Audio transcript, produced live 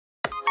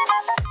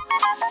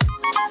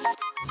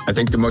I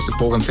think the most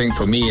important thing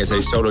for me as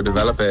a solo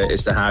developer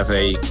is to have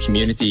a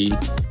community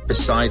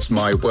besides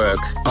my work,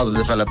 other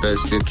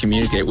developers to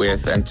communicate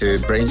with and to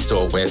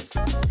brainstorm with,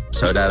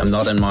 so that I'm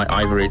not in my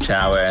ivory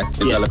tower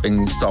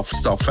developing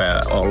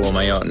software all on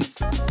my own.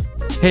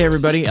 Hey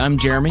everybody, I'm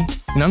Jeremy.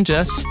 And I'm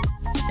Jess.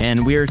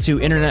 And we are two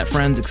internet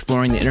friends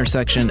exploring the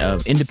intersection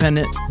of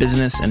independent,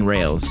 business, and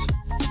Rails.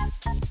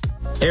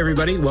 Hey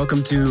everybody,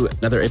 welcome to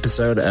another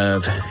episode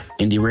of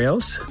Indie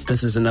Rails.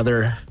 This is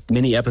another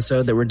mini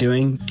episode that we're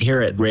doing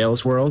here at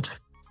Rails World.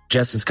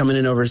 Jess is coming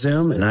in over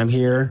Zoom, and I'm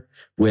here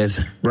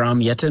with Bram,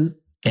 Jetten,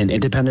 an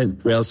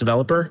independent Rails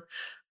developer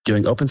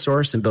doing open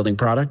source and building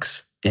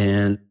products.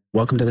 And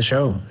welcome to the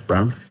show,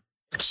 Bram.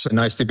 It's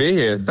nice to be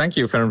here. Thank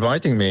you for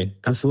inviting me.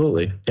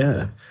 Absolutely.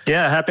 Yeah,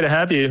 happy to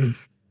have you.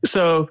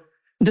 So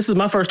this is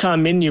my first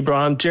time meeting you,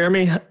 Bram.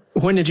 Jeremy,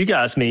 when did you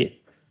guys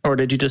meet? Or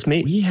did you just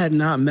meet? We had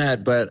not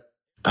met, but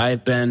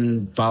I've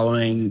been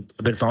following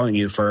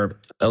you for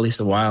at least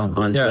a while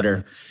on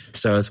Twitter.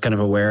 So I was kind of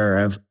aware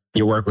of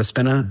your work with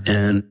Spina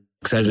and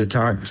excited to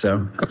talk.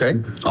 So okay,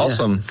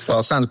 awesome. Yeah.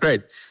 Well, sounds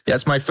great. Yeah,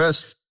 it's my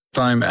first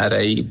time at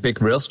a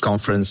big Rails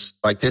conference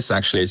like this,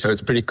 actually. So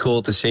it's pretty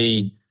cool to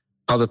see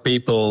other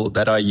people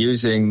that are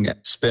using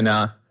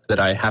Spina that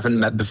I haven't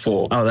met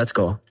before. Oh, that's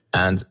cool.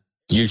 And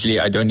usually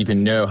I don't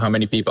even know how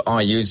many people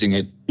are using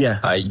it. Yeah.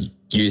 I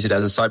use it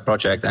as a side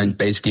project and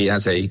basically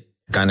as a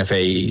kind of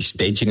a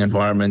staging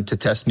environment to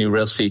test new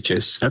Rails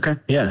features. Okay,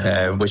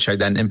 yeah. Which I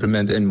then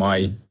implement in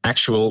my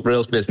actual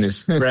Rails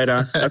business. Right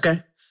on. Okay.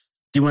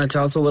 Do you want to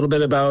tell us a little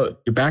bit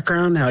about your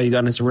background, how you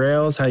got into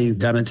Rails, how you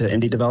got into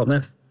indie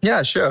development?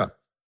 Yeah, sure.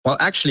 Well,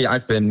 actually,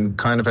 I've been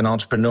kind of an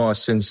entrepreneur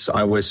since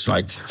I was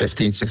like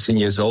 15, 16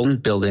 years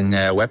old, building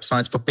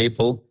websites for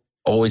people.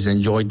 Always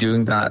enjoyed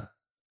doing that.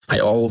 I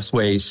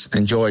always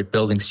enjoyed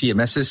building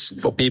CMSs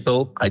for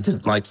people. I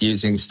didn't like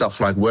using stuff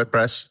like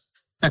WordPress.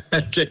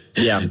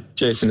 Yeah,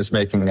 Jason is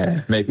making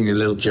a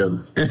little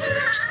joke.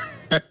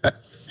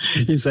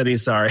 He said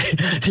he's sorry.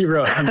 He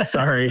wrote, "I'm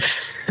sorry."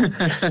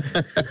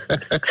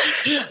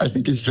 I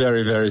think he's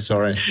very, very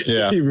sorry.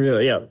 Yeah,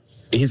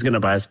 He's gonna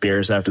buy us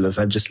beers after this.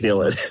 I just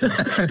feel it.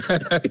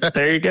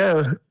 There you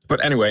go.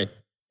 But anyway,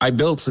 I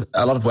built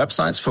a lot of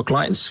websites for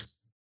clients,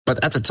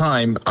 but at the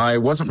time I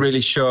wasn't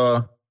really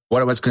sure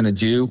what I was going to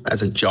do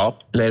as a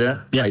job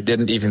later. Yeah. I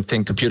didn't even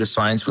think computer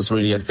science was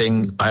really a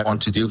thing I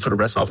want to do for the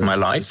rest of my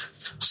life.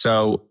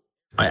 So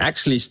I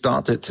actually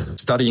started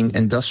studying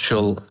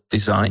industrial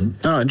design.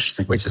 Oh,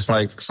 interesting. Which is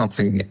like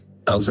something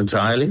else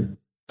entirely.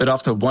 But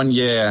after 1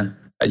 year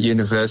at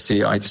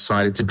university, I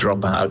decided to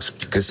drop out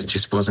because it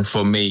just wasn't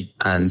for me.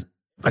 And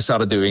I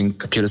started doing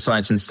computer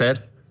science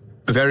instead.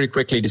 I very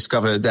quickly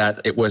discovered that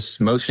it was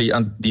mostly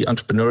the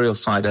entrepreneurial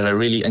side that I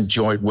really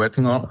enjoyed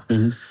working on.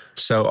 Mm-hmm.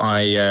 So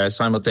I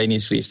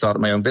simultaneously started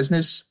my own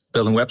business,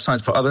 building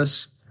websites for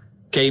others,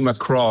 came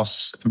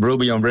across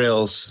Ruby on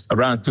Rails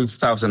around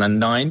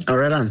 2009. Oh,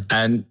 right on.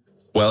 And,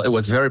 well, it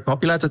was very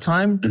popular at the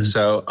time. Mm-hmm.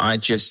 So I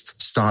just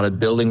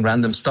started building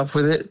random stuff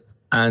with it.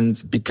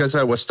 And because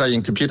I was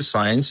studying computer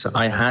science,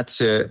 I had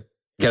to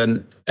get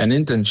an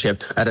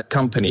internship at a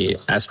company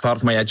as part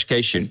of my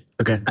education.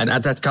 Okay. And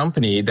at that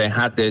company, they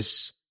had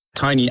this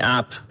tiny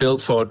app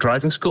built for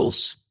driving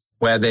schools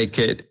where they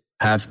could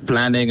have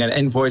planning and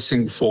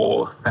invoicing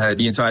for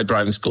the entire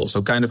driving school.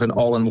 So kind of an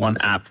all-in-one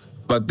app.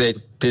 But they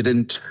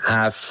didn't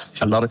have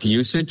a lot of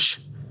usage.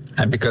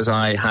 And because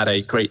I had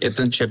a great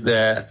internship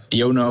there,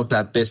 the owner of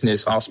that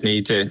business asked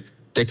me to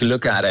take a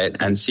look at it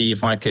and see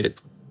if I could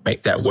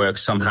make that work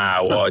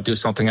somehow or do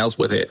something else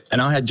with it.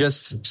 And I had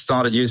just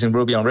started using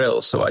Ruby on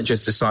Rails. So I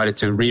just decided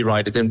to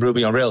rewrite it in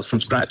Ruby on Rails from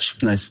scratch.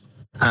 Nice.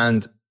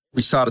 And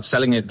we started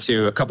selling it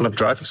to a couple of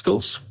driving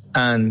schools.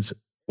 And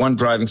one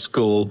driving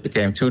school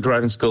became 2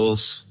 driving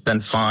schools,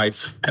 then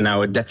 5. And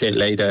now a decade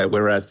later,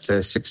 we're at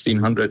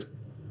 1,600.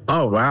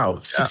 Oh, wow.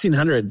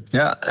 1,600.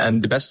 Yeah.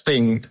 And the best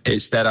thing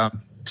is that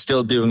I'm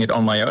still doing it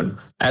on my own,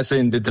 as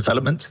in the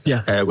development.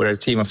 Yeah. We're a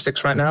team of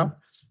 6 right now,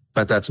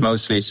 but that's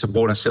mostly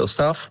support and sales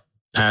staff.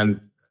 And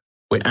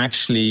we're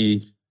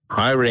actually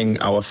hiring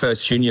our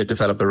first junior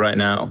developer right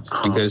now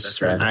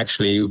because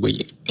actually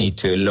we need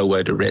to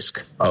lower the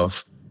risk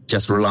of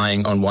just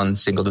relying on one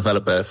single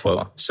developer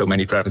for so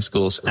many driving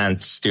schools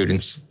and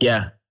students.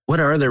 Yeah.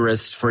 What are the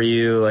risks for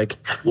you? Like,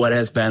 what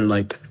has been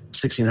like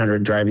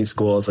 1,600 driving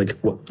schools? Like,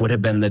 what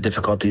have been the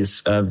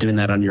difficulties of doing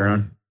that on your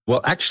own?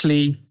 Well,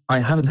 actually, I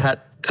haven't had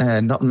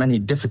not many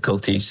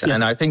difficulties. Yeah.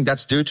 And I think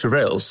that's due to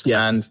Rails.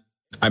 Yeah. And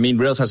I mean,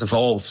 Rails has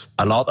evolved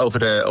a lot over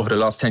the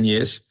last 10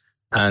 years.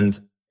 And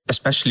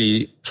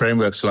especially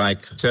frameworks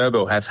like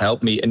Turbo have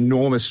helped me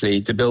enormously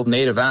to build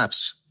native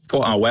apps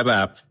for our web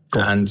app.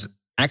 Cool. And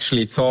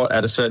actually thought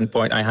at a certain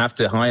point I have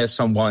to hire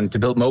someone to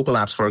build mobile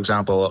apps, for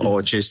example,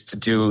 or just to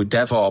do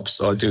DevOps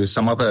or do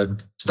some other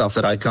stuff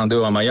that I can't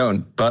do on my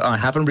own. But I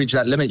haven't reached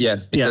that limit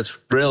yet because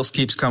Rails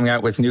keeps coming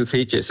out with new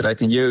features that I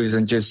can use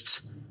and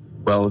just,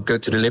 well, go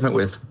to the limit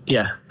with.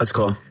 Yeah, that's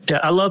cool.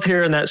 Yeah, I love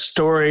hearing that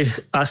story.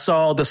 I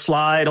saw the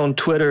slide on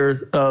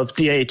Twitter of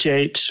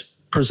DHH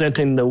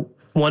presenting the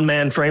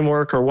one-man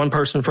framework or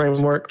one-person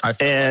framework. I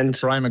found a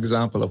prime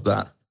example of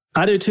that.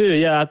 I do too.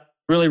 Yeah, I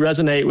really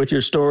resonate with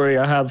your story.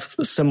 I have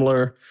a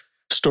similar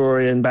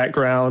story and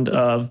background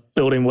of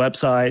building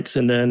websites.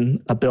 And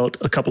then I built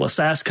a couple of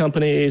SaaS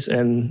companies,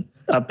 and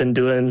I've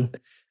been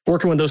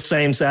working with those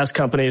same SaaS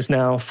companies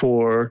now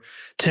for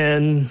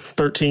 10,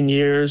 13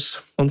 years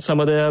on some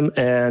of them.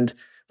 And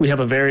we have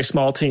a very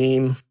small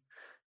team,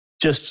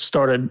 just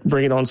started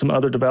bringing on some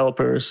other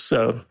developers.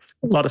 So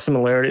a lot of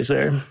similarities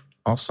there.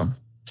 Awesome.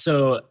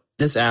 So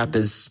this app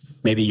is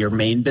maybe your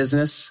main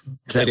business?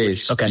 It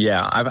is. Okay.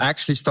 Yeah, I've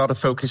actually started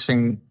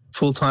focusing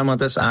full-time on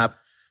this app.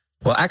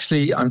 Well,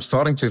 actually, I'm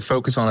starting to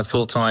focus on it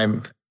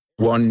full-time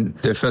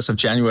the 1st of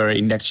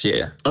January next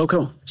year. Oh,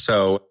 cool.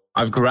 So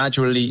I've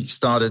gradually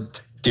started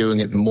doing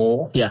it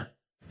more. Yeah.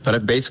 But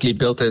I've basically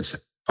built it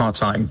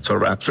part-time, so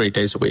around 3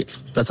 days a week.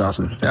 That's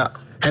awesome. Yeah.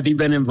 Have you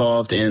been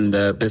involved in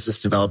the business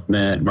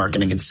development,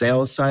 marketing, and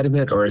sales side of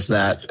it, or is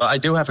that? I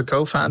do have a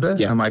co-founder,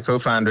 and my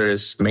co-founder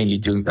is mainly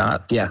doing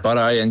that. Yeah. But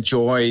I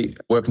enjoy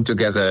working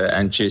together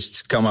and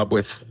just come up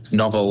with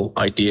novel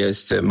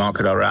ideas to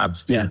market our app.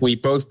 Yeah. We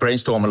both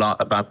brainstorm a lot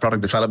about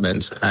product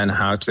development and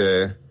how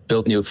to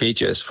build new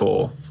features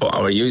for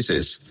our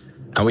users.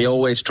 And we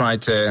always try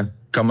to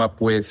come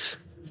up with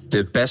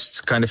the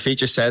best kind of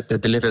feature set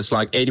that delivers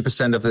like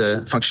 80% of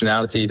the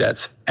functionality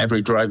that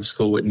every driving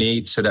school would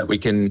need, so that we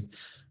can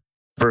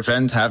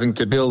prevent having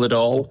to build it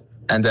all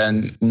and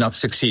then not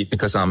succeed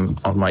because I'm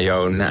on my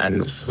own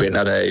and we're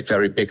not a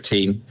very big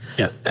team.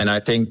 Yeah. And I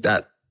think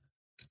that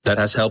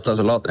has helped us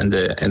a lot in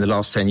the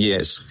last 10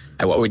 years.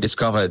 And what we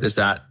discovered is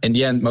that in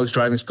the end, most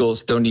driving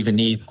schools don't even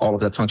need all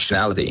of that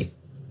functionality.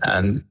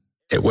 And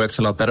it works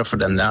a lot better for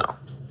them now.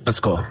 That's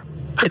cool.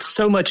 It's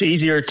so much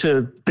easier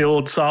to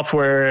build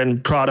software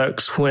and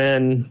products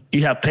when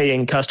you have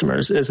paying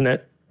customers, isn't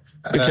it?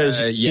 Because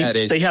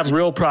they have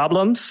real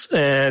problems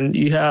and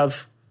you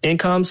have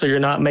income, so you're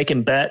not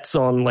making bets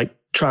on like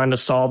trying to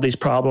solve these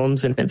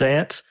problems in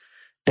advance,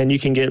 and you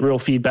can get real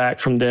feedback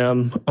from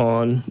them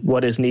on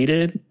what is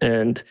needed,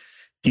 and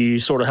you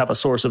sort of have a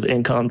source of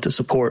income to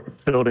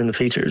support building the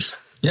features.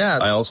 Yeah,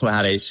 I also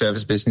had a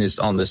service business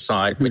on the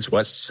side, which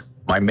was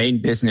my main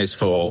business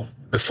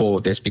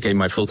before this became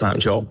my full-time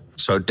job.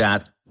 So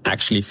that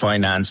actually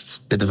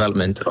financed the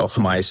development of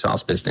my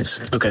SaaS business.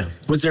 Okay.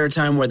 Was there a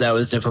time where that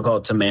was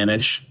difficult to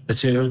manage the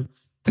two?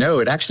 No,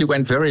 it actually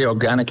went very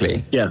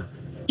organically. Yeah.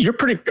 You're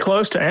pretty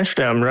close to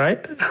Amsterdam,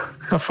 right?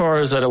 How far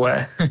is that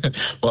away?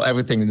 Well,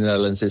 everything in the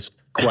Netherlands is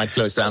quite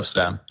close to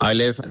Amsterdam. I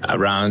live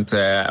around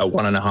a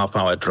 1.5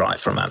 hour drive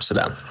from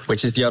Amsterdam,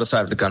 which is the other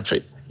side of the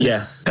country.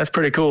 Yeah. That's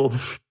pretty cool.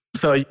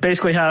 So you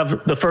basically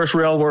have the first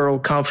Rail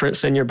World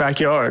conference in your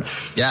backyard.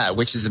 Yeah,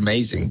 which is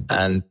amazing.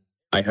 And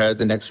I heard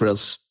the next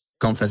Rails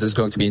conference is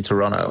going to be in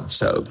Toronto.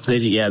 So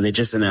they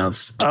just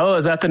announced. Oh,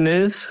 is that the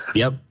news?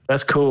 Yep.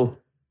 That's cool.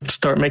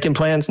 Start making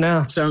plans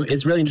now. So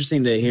it's really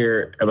interesting to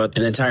hear about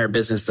an entire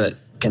business that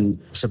can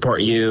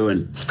support you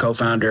and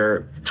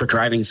co-founder for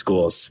driving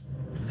schools.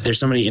 There's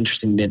so many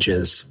interesting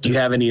niches. Do you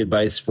have any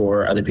advice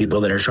for other people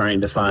that are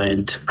trying to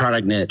find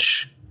product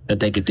niche that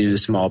they could do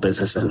small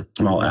business in,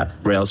 small app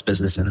Rails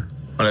business in?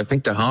 Well, I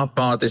think the hard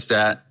part is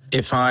that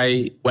if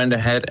I went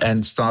ahead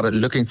and started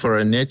looking for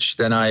a niche,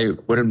 then I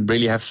wouldn't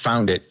really have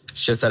found it.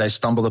 It's just that I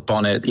stumbled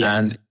upon it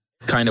and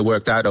kind of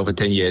worked out over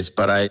 10 years,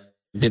 but I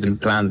didn't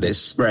plan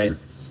this. Right.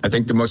 I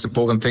think the most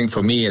important thing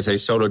for me as a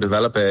solo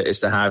developer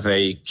is to have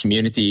a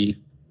community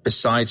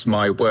besides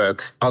my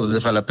work, other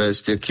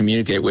developers to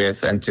communicate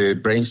with and to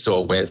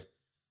brainstorm with,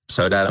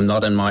 so that I'm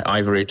not in my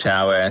ivory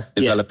tower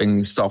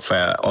developing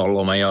software all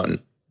on my own.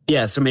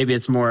 Yeah, so maybe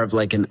it's more of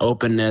like an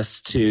openness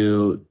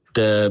to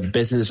the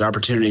business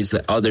opportunities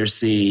that others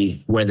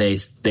see where they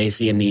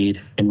see a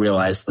need and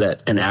realize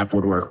that an app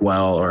would work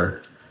well.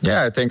 Or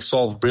yeah, I think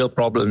solve real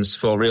problems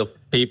for real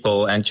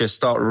people and just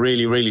start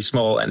really, really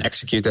small and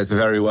execute that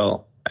very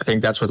well. I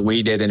think that's what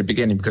we did in the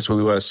beginning because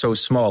we were so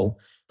small.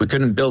 We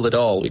couldn't build it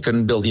all. We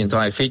couldn't build the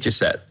entire feature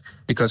set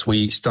because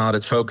we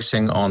started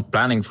focusing on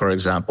planning, for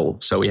example.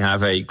 So we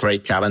have a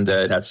great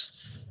calendar that's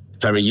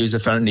very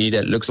user-friendly,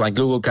 that looks like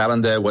Google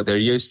Calendar, what they're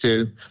used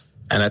to.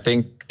 And I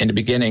think in the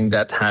beginning,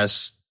 that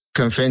has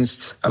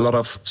convinced a lot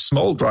of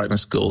small driving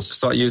schools to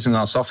start using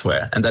our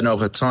software. And then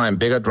over time,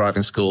 bigger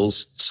driving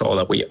schools saw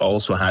that we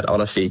also had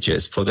other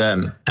features for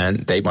them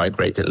and they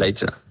migrated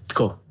later.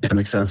 Cool. Yeah, that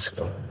makes sense.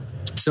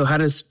 So how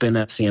does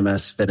Spina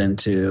CMS fit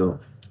into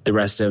the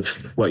rest of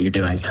what you're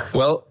doing?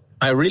 Well,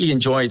 I really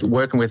enjoyed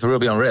working with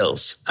Ruby on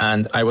Rails.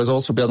 And I was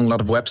also building a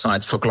lot of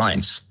websites for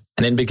clients.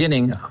 And in the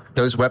beginning,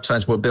 those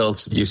websites were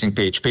built using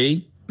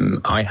PHP.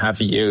 I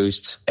have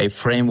used a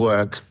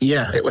framework.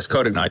 Yeah. It was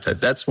CodeIgniter.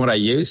 That's what I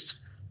used.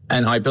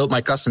 And I built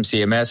my custom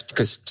CMS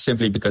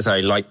because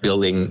I like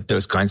building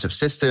those kinds of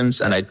systems.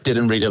 And I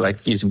didn't really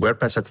like using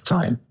WordPress at the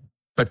time.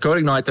 But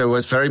CodeIgniter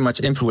was very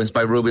much influenced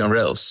by Ruby on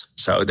Rails.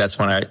 So that's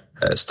when I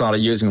started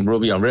using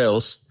Ruby on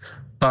Rails.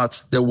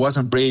 But there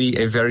wasn't really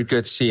a very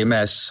good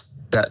CMS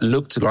that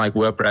looked like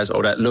WordPress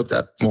or that looked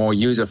more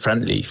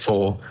user-friendly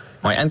for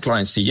my end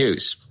clients to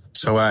use.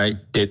 So I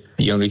did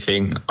the only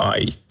thing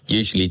I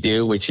usually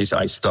do, which is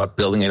I start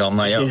building it on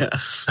my own. Yeah.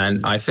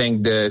 And I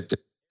think the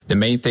the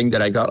main thing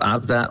that I got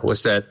out of that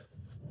was that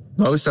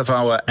most of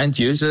our end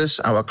users,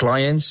 our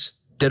clients,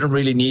 didn't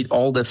really need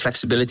all the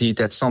flexibility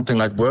that something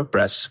like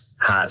WordPress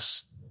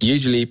has.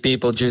 Usually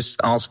people just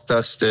asked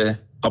us to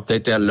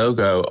update their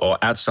logo or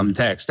add some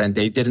text, and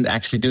they didn't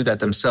actually do that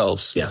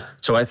themselves. Yeah.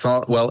 So I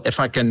thought, well, if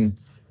I can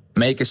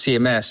make a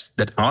CMS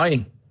that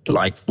I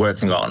like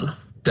working on,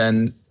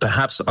 then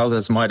perhaps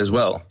others might as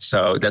well.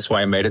 So that's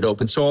why I made it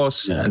open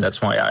source, and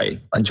that's why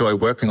I enjoy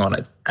working on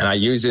it. And I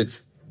use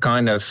it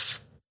kind of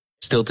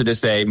still to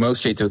this day,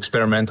 mostly to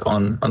experiment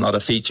on other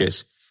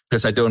features,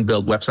 because I don't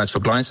build websites for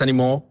clients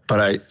anymore, but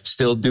I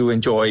still do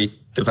enjoy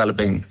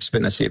developing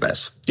Spina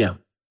CMS. Yeah.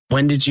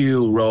 When did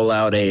you roll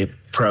out a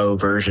pro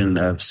version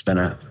of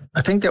Spina?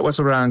 I think that was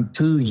around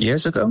 2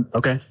 years ago.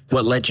 Okay.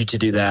 What led you to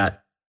do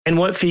that? And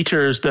what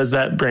features does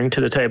that bring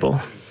to the table?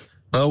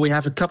 Well, we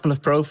have a couple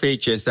of pro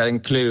features that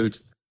include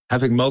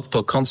having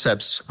multiple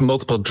concepts,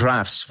 multiple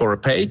drafts for a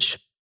page.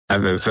 I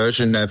have a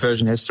version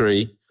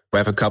history. We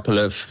have a couple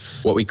of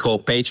what we call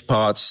page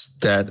parts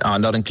that are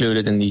not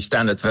included in the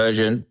standard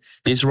version.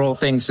 These are all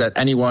things that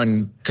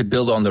anyone could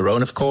build on their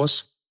own, of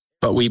course,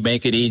 but we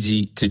make it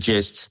easy to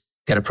just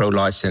get a pro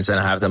license and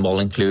have them all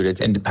included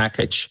in the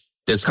package.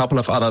 There's a couple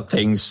of other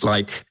things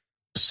like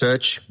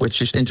search,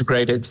 which is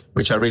integrated,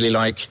 which I really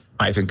like.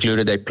 I've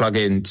included a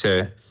plugin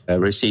to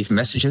receive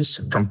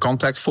messages from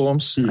contact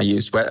forms. I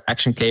use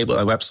Action Cable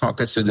and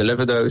WebSockets to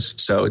deliver those.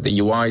 So the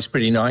UI is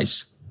pretty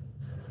nice.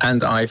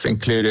 And I've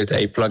included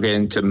a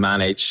plugin to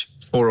manage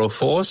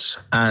 404s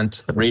and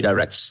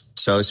redirects.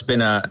 So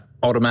Spina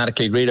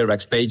automatically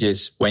redirects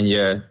pages when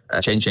you're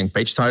changing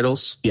page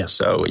titles. Yeah.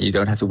 So you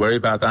don't have to worry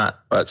about that.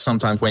 But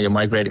sometimes when you're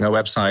migrating a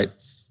website,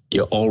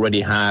 you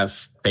already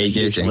have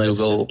pages in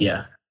Google.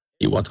 Yeah.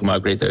 You want to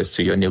migrate those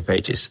to your new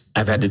pages.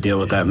 I've had to deal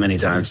with that many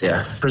times.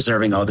 Yeah.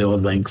 Preserving all the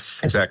old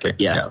links. Exactly.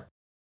 Yeah.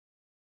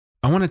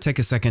 I want to take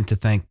a second to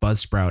thank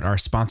Buzzsprout, our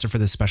sponsor for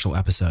this special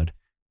episode.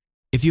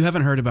 If you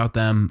haven't heard about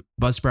them,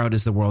 Buzzsprout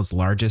is the world's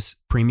largest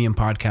premium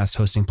podcast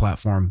hosting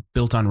platform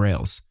built on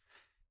Rails.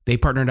 They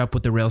partnered up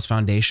with the Rails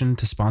Foundation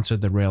to sponsor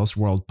the Rails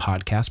World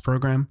podcast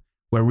program,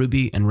 where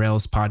Ruby and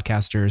Rails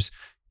podcasters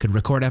could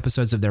record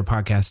episodes of their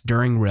podcast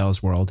during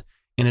Rails World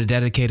in a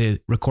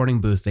dedicated recording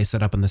booth they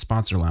set up in the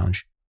sponsor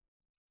lounge.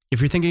 If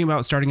you're thinking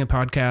about starting a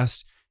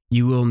podcast,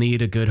 you will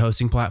need a good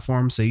hosting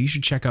platform, so you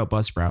should check out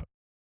Buzzsprout.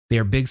 They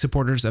are big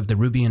supporters of the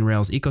Ruby and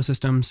Rails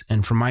ecosystems,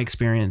 and from my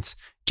experience,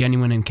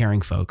 genuine and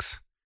caring folks.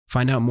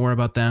 Find out more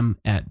about them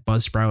at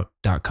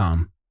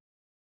buzzsprout.com.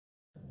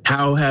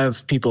 How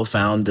have people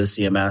found the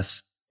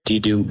CMS? Do you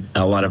do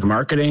a lot of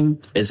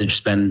marketing? Is it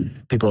just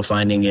been people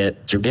finding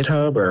it through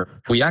GitHub or?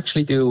 We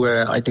actually do,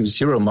 I do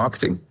zero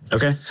marketing.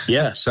 Okay.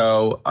 Yeah.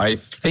 So I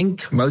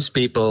think most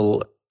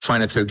people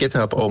find it through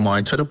GitHub or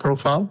my Twitter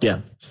profile.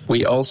 Yeah.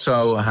 We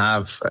also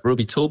have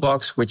Ruby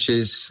Toolbox, which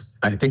is,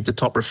 I think, the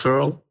top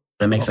referral.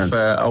 That makes sense.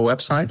 Our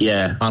website.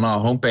 Yeah. On our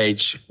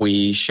homepage,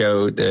 we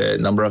show the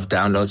number of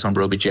downloads on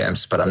Ruby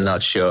Gems, but I'm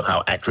not sure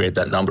how accurate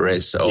that number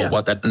is or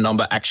what that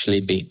number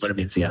actually means. What it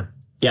means, yeah.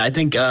 Yeah, I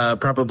think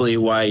probably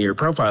why your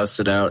profile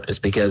stood out is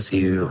because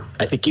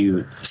I think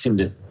you seem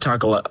to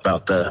talk a lot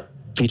about the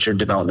feature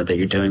development that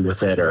you're doing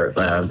with it, or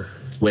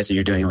ways that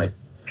you're doing like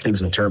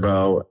things with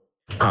Turbo,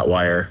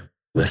 Hotwire,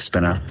 with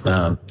Spina.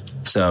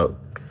 So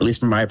at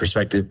least from my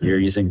perspective, you're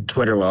using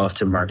Twitter well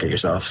to market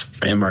yourself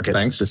and market the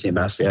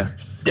CMS. Yeah.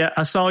 Yeah,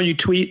 I saw you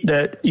tweet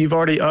that you've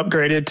already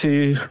upgraded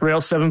to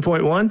Rails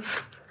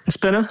 7.1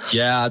 Spina.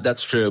 Yeah,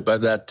 that's true.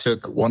 But that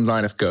took one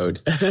line of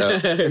code. So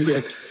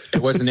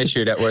it was an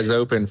issue that was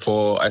open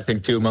for, I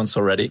think, 2 months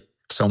already.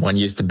 Someone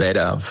used the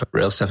beta of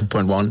Rails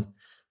 7.1.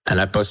 And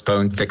I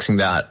postponed fixing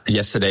that.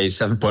 Yesterday,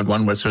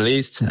 7.1 was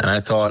released. And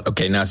I thought,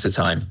 okay, now's the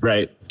time.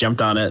 Right.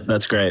 Jumped on it.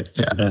 That's great.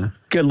 Yeah.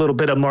 Good little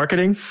bit of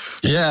marketing.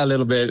 Yeah, a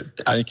little bit.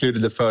 I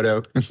included the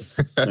photo.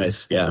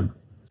 Nice. Yeah.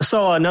 I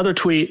saw another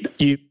tweet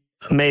you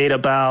made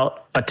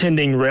about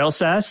attending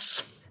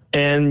RailsAS.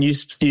 And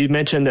you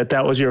mentioned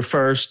that was your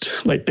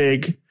first like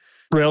big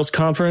Rails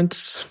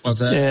conference. Was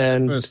that?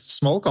 And first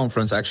small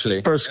conference,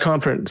 actually. First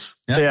conference.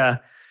 Yeah.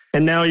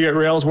 And now you're at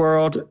Rails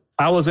World.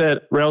 I was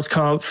at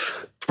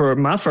RailsConf for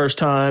my first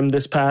time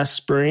this past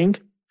spring.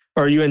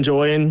 Are you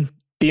enjoying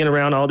being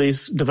around all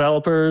these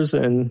developers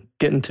and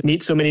getting to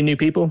meet so many new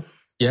people?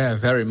 Yeah,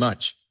 very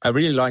much. I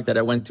really like that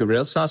I went to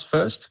RailsAS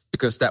first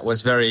because that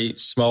was very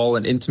small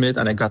and intimate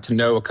and I got to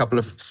know a couple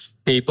of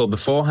people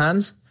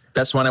beforehand.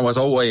 That's when I was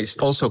always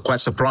also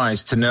quite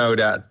surprised to know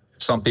that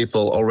some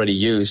people already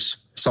use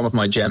some of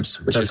my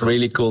gems, which is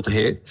really cool to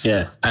hear.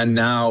 Yeah. And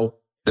now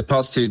the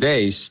past 2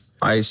 days,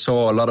 I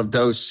saw a lot of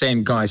those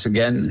same guys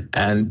again,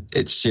 and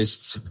it's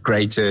just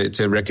great to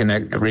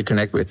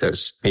reconnect with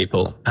those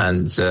people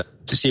and to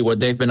see what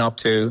they've been up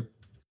to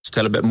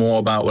tell a bit more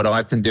about what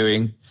I've been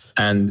doing.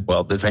 And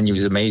well, the venue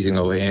is amazing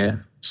over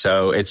here,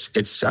 so I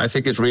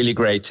think it's really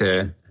great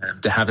to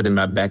have it in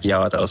my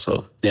backyard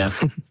also. Yeah,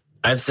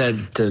 I've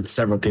said to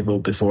several people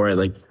before,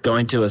 like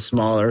going to a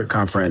smaller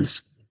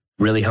conference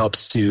really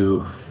helps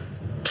to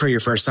for your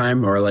first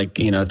time, or like,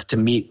 to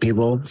meet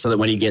people so that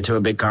when you get to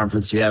a big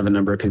conference, you have a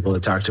number of people to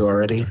talk to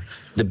already?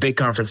 The big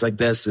conference like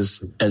this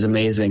is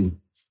amazing,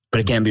 but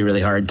it can be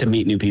really hard to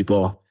meet new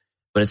people.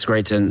 But it's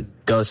great to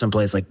go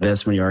someplace like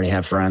this when you already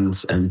have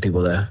friends and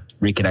people to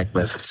reconnect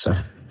with. So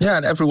yeah,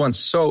 and everyone's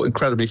so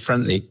incredibly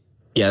friendly.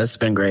 Yeah, it's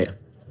been great.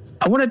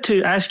 I wanted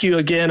to ask you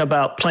again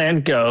about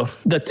PlanGo.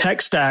 The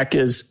tech stack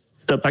is,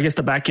 I guess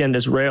the back end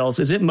is Rails.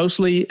 Is it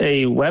mostly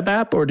a web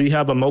app, or do you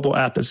have a mobile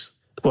app as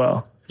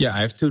well? Yeah,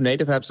 I have 2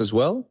 native apps as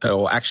well,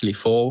 or actually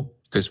 4,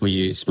 because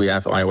we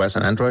have iOS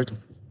and Android.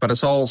 But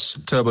it's all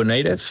turbo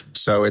native,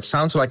 so it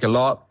sounds like a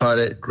lot, but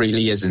it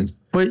really isn't.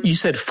 But you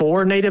said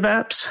 4 native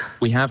apps?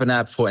 We have an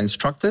app for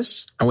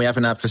instructors, and we have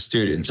an app for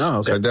students. Oh,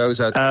 okay. So those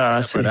are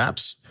 2 separate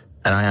apps.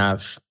 And I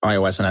have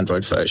iOS and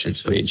Android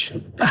versions for each.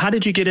 How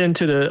did you get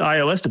into the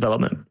iOS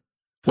development?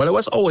 Well, I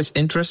was always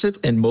interested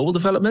in mobile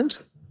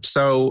development.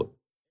 So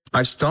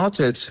I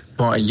started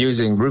by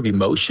using Ruby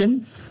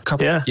Motion a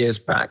couple of years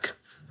back.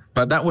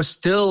 But that was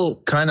still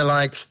kind of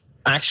like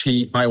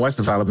actually iOS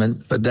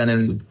development, but then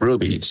in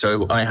Ruby.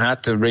 So I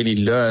had to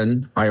really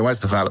learn iOS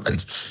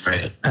development.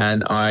 Right.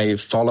 And I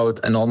followed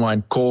an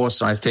online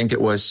course. I think it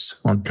was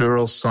on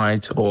Plural's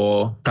site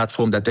or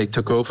platform that they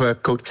took over,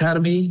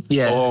 Codecademy.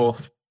 Yeah. Or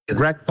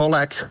Greg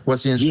Pollack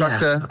was the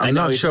instructor. Yeah, I'm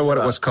not sure what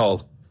it was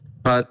called.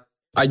 But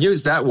I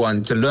used that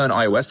one to learn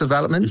iOS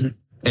development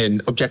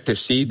in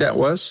Objective-C, that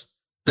was.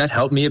 That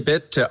helped me a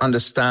bit to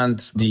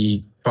understand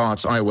the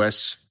parts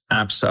iOS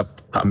apps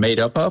are made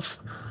up of.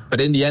 But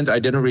in the end, I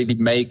didn't really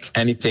make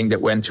anything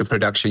that went to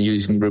production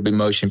using Ruby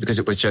Motion because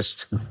it was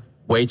just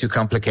way too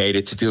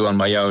complicated to do on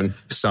my own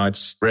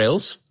besides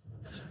Rails.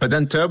 But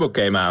then Turbo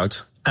came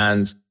out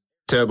and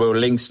Turbo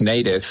links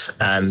native.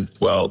 And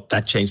well,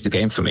 that changed the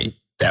game for me.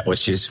 That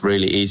was just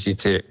really easy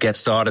to get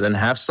started and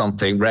have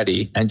something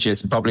ready and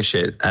just publish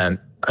it. And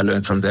I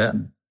learned from there.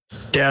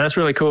 Yeah, that's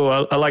really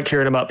cool. I like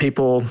hearing about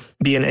people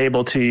being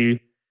able to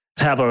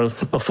have a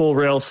full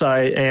Rails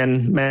site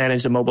and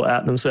manage the mobile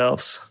app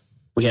themselves.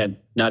 We had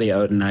Nadia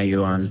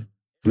Odenayu on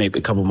maybe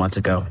a couple months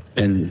ago,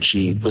 and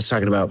she was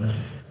talking about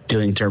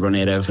doing Turbo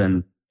Native,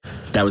 and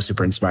that was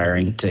super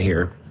inspiring to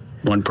hear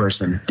one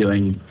person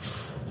doing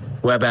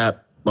web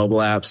app, mobile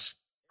apps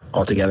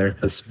all together.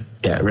 That's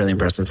really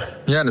impressive.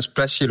 Yeah, and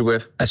especially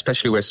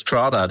with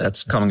Strada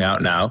that's coming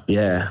out now.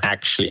 Yeah.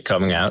 Actually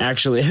coming out.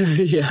 Actually,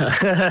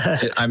 yeah.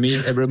 I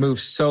mean, it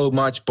removes so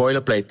much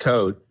boilerplate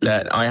code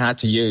that I had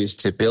to use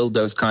to build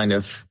those kind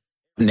of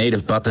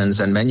native buttons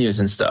and menus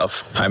and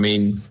stuff. I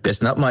mean,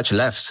 there's not much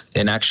left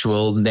in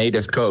actual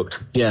native code.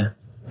 Yeah.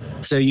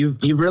 So you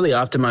really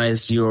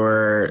optimized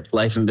your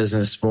life and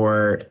business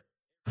for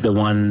the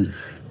one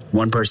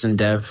person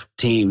dev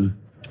team.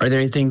 Are there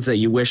any things that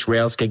you wish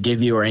Rails could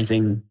give you, or any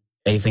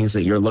things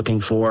that you're looking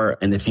for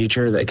in the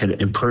future that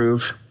could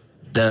improve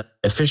the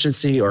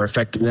efficiency or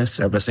effectiveness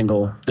of a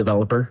single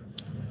developer?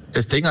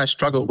 The thing I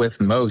struggled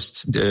with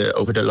most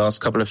over the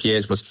last couple of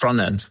years was front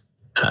end.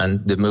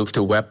 And the move to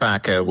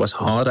Webpacker was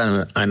hard,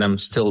 and I'm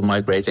still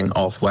migrating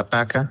off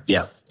Webpacker.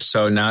 Yeah.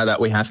 So now that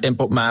we have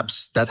input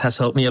maps, that has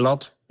helped me a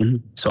lot. Mm-hmm.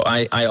 So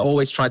I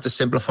always try to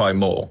simplify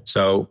more.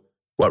 So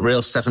what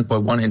Rails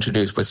 7.1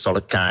 introduced with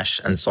solid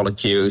cache and solid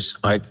queues,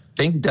 I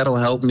think that'll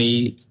help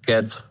me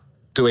get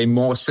to a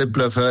more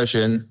simpler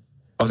version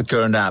of the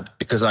current app,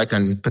 because I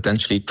can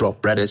potentially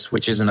drop Redis,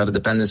 which is another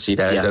dependency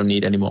that I don't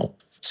need anymore.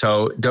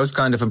 So those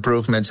kind of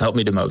improvements help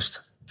me the most.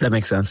 That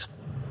makes sense.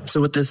 So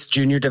with this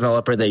junior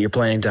developer that you're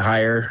planning to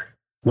hire,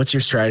 what's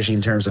your strategy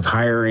in terms of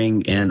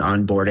hiring and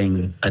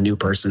onboarding a new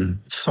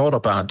person? Thought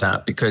about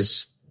that,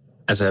 because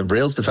as a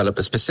Rails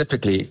developer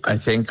specifically, I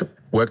think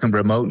working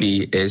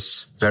remotely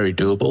is very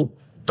doable.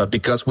 But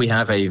because we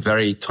have a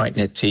very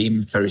tight-knit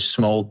team, very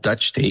small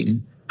Dutch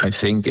team, I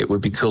think it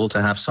would be cool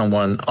to have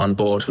someone on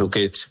board who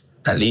could,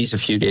 at least a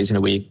few days in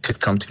a week,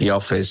 could come to the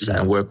office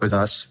and work with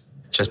us,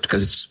 just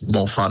because it's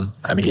more fun.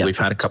 I mean, we've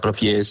had a couple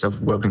of years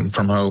of working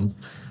from home.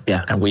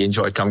 Yeah. And we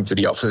enjoy coming to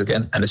the office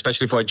again. And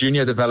especially for a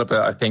junior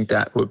developer, I think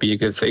that would be a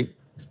good thing.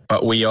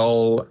 But we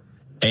all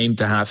aim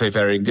to have a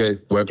very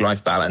good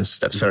work-life balance.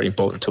 That's very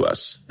important to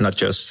us. Not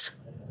just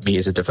me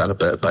as a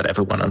developer, but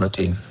everyone on the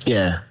team.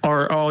 Yeah.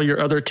 Are all your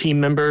other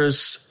team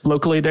members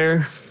locally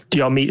there? Do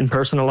y'all meet in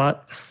person a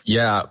lot?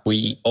 Yeah,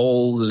 we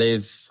all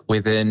live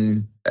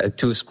within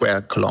 2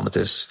 square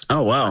kilometers.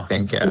 Oh, wow. I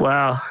think, yeah.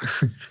 Wow.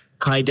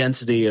 High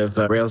density of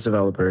Rails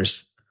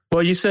developers.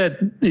 Well, you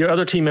said your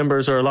other team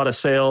members are a lot of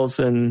sales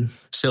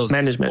management.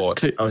 Support.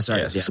 Too. Oh,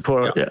 sorry. Yes.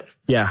 Support. Yeah.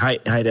 Yeah.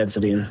 High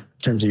density in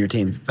terms of your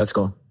team. That's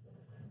cool.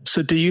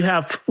 So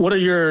what are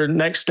your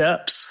next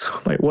steps?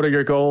 Like, what are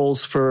your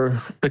goals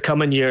for the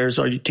coming years?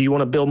 Do you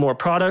want to build more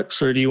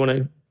products, or do you want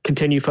to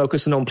continue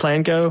focusing on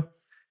PlanGo?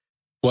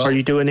 Well, are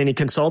you doing any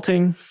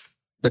consulting?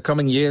 The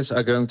coming years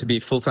are going to be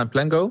full-time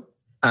PlanGo,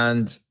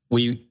 and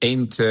we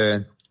aim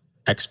to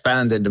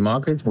expand in the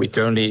market. We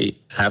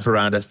currently have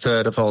around a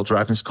third of all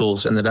driving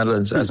schools in the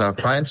Netherlands as our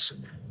clients,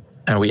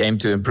 and we aim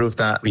to improve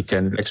that. We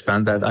can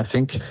expand that, I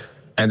think.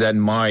 And then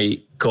my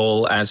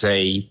goal as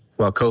a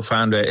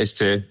co-founder is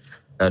to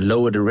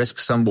lower the risk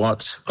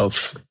somewhat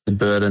of the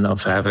burden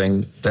of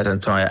having that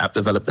entire app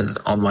development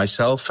on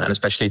myself, and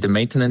especially the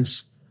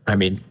maintenance. I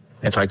mean,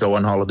 if I go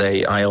on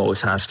holiday, I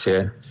always have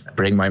to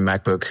bring my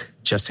MacBook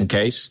just in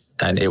case.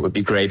 And it would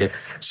be great if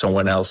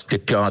someone else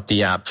could guard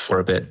the app for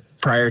a bit.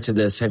 Prior to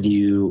this, have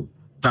you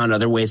found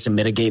other ways to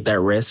mitigate that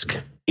risk,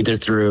 either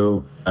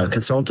through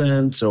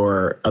consultants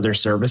or other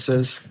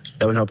services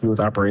that would help you with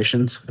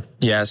operations?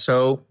 Yeah,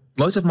 so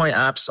most of my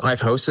apps I've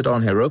hosted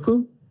on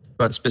Heroku,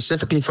 but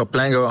specifically for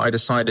PlanGo, I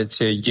decided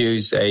to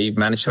use a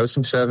managed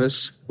hosting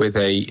service with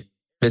a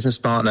business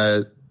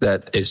partner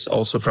that is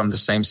also from the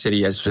same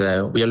city as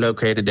we are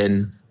located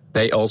in.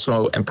 They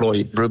also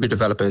employ Ruby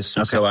developers.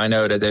 Okay. So I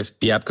know that if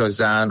the app goes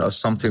down or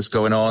something's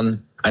going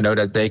on, I know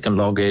that they can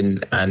log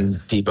in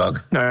and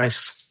debug.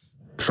 Nice.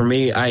 For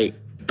me, I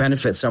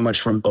benefit so much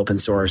from open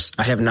source.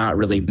 I have not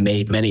really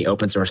made many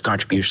open source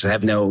contributions. I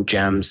have no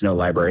gems, no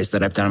libraries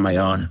that I've done on my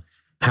own.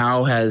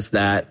 How has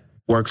that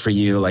worked for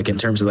you, like in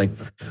terms of like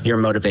your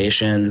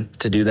motivation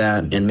to do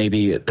that and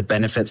maybe the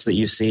benefits that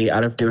you see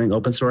out of doing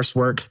open source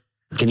work?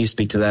 Can you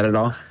speak to that at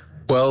all?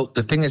 Well,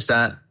 the thing is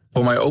that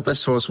for my open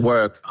source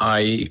work,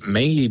 I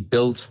mainly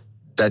built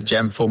that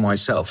gem for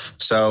myself.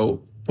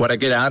 So what I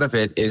get out of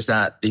it is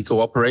that the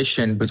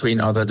cooperation between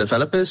other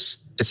developers,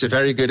 it's a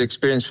very good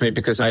experience for me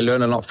because I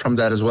learn a lot from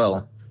that as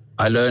well.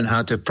 I learn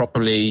how to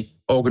properly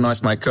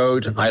organize my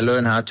code. I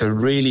learn how to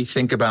really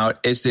think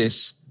about, is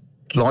this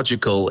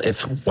logical?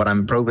 If what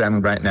I'm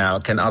programming right now,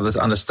 can others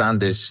understand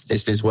this?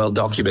 Is this well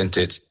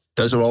documented?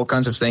 Those are all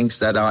kinds of things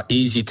that are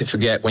easy to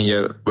forget when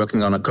you're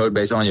working on a code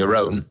base on your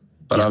own,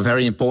 but are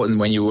very important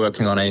when you're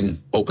working on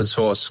an open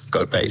source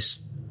code base.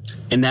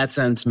 In that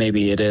sense,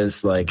 maybe it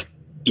is like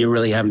you're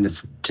really having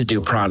to do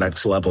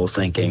product level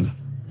thinking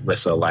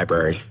with a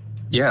library.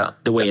 Yeah.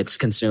 The way it's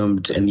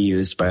consumed and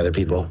used by other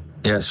people.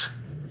 Yes.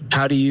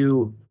 How do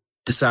you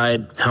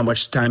decide how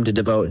much time to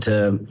devote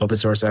to open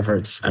source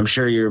efforts? I'm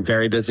sure you're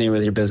very busy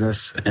with your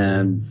business.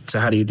 And so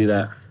how do you do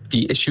that?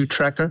 The issue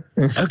tracker.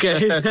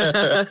 Okay.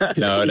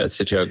 No, that's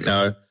a joke.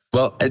 No.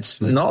 Well,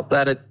 it's not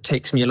that it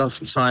takes me a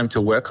lot of time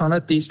to work on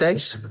it these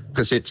days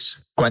because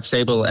it's quite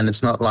stable and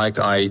it's not like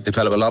I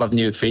develop a lot of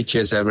new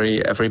features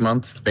every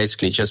month.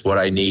 Basically just what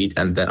I need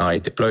and then I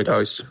deploy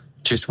those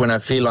just when I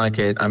feel like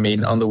it. I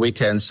mean, on the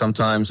weekends,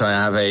 sometimes I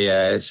have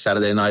a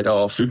Saturday night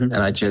off and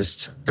I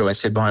just go and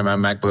sit behind my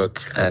MacBook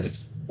and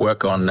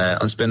work on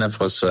Spina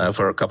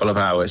for a couple of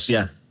hours.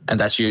 Yeah. And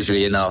that's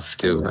usually enough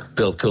to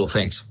build cool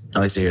things. I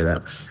like to hear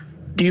that.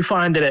 Do you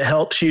find that it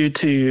helps you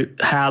to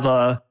have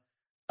a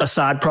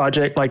side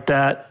project like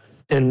that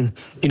in,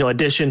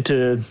 addition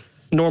to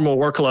normal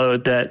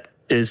workload that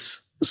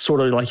is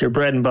sort of like your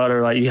bread and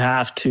butter, like you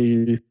have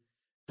to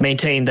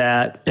maintain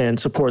that and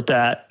support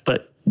that,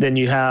 but then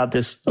you have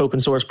this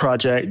open source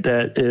project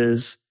that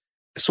is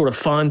sort of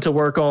fun to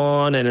work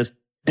on and is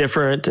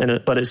different,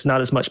 but it's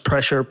not as much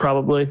pressure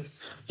probably?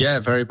 Yeah,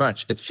 very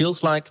much. It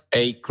feels like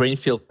a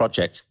greenfield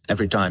project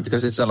every time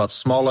because it's a lot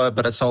smaller,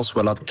 but it's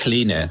also a lot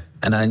cleaner.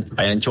 And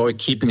I enjoy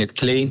keeping it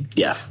clean.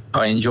 Yeah.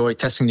 I enjoy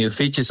testing new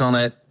features on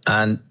it.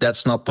 And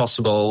that's not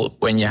possible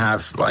when you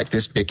have like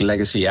this big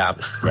legacy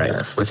app,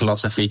 right? With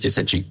lots of features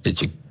that you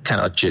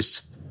cannot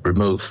just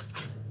remove.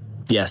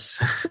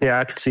 Yes. Yeah,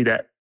 I could see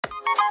that.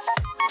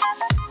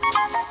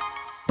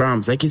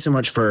 Bram, thank you so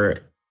much for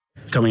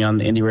coming on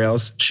the Indie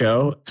Rails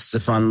show. It's a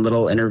fun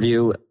little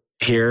interview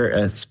here.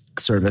 It's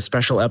sort of a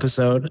special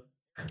episode.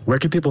 Where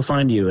can people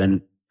find you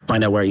and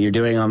find out what you're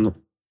doing in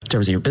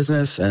terms of your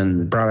business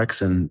and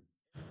products and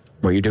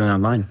what you're doing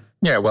online?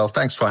 Yeah, well,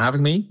 thanks for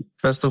having me.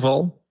 First of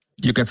all,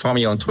 you can find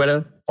me on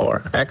Twitter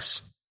or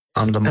X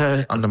under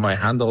my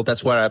handle.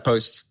 That's where I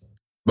post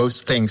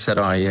most things that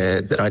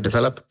I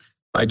develop.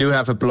 I do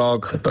have a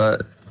blog,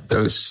 but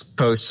those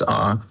posts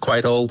are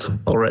quite old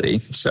already.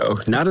 So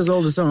not as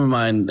old as some of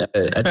mine.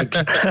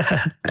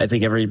 I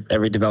think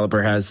every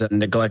developer has a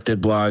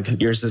neglected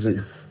blog. Yours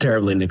isn't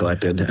terribly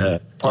neglected.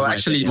 Well,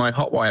 actually, my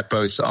Hotwire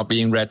posts are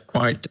being read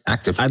quite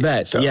actively. I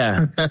bet. So.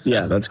 Yeah,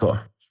 that's cool.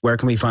 Where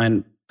can we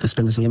find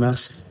Spina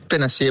CMS?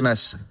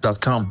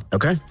 SpinaCMS.com.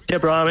 Okay. Yeah,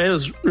 Bram, it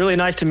was really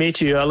nice to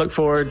meet you. I look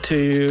forward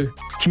to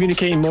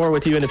communicating more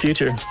with you in the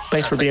future.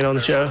 Thanks for being on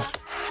the show.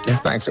 Yeah,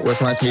 thanks. It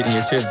was nice meeting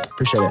you too.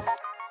 Appreciate it.